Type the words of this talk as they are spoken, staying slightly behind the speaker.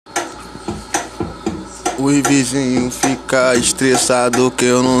Os vizinhos ficam estressados que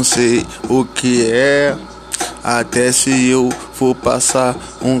eu não sei o que é. Até se eu for passar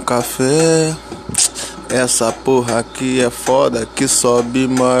um café. Essa porra aqui é foda, que sobe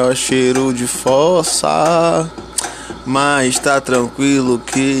maior cheiro de fossa. Mas tá tranquilo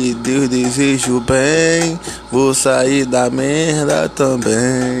que Deus deseja o bem. Vou sair da merda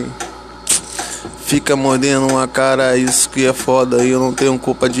também. Fica mordendo uma cara, isso que é foda, eu não tenho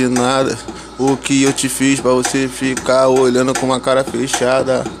culpa de nada. O que eu te fiz pra você ficar olhando com uma cara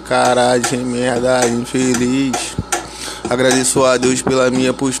fechada? Cara de merda, infeliz. Agradeço a Deus pela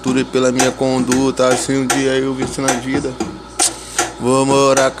minha postura e pela minha conduta. Assim um dia eu venci na vida. Vou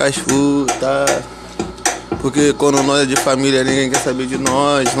morar com as putas. Porque quando nós é de família, ninguém quer saber de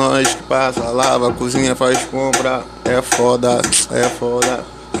nós. Nós que passa, lava, cozinha, faz compra. É foda, é foda.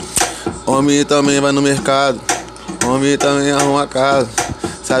 Homem também vai no mercado. Homem também arruma casa.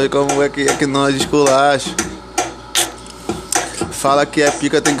 Sabe como é que nós esculacha? Fala que a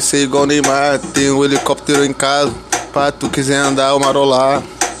pica tem que ser igual Neymar. Tem um helicóptero em casa pra tu quiser andar ou marolar.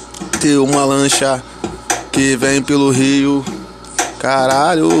 Tem uma lancha que vem pelo rio.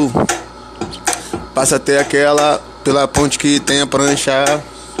 Caralho. Passa até aquela pela ponte que tem a prancha.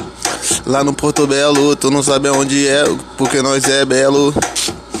 Lá no Porto Belo, tu não sabe aonde é, porque nós é belo.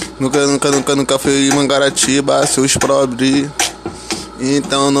 Nunca fui em Mangaratiba, seus pobres.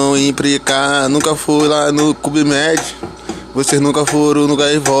 Então não implicar. Nunca fui lá no Cubmed. Vocês nunca foram no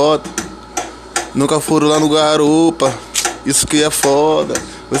Gaivota. Nunca foram lá no Garupa. Isso que é foda.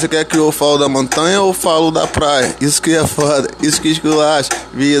 Você quer que eu falo da montanha ou falo da praia? Isso que é foda, isso que esculacha.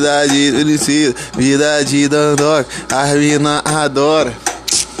 Vida de Unicida, vida de Dandoca. As mina adora.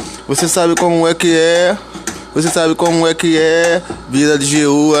 Você sabe como é que é? Você sabe como é que é? Vida de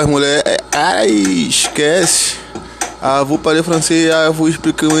GU, as mulheres. Ai, esquece. Ah, vou falar francês, vou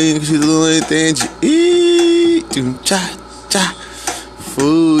explicar o inglês, tu não entende. Ih, tchá, tchá.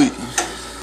 Fui.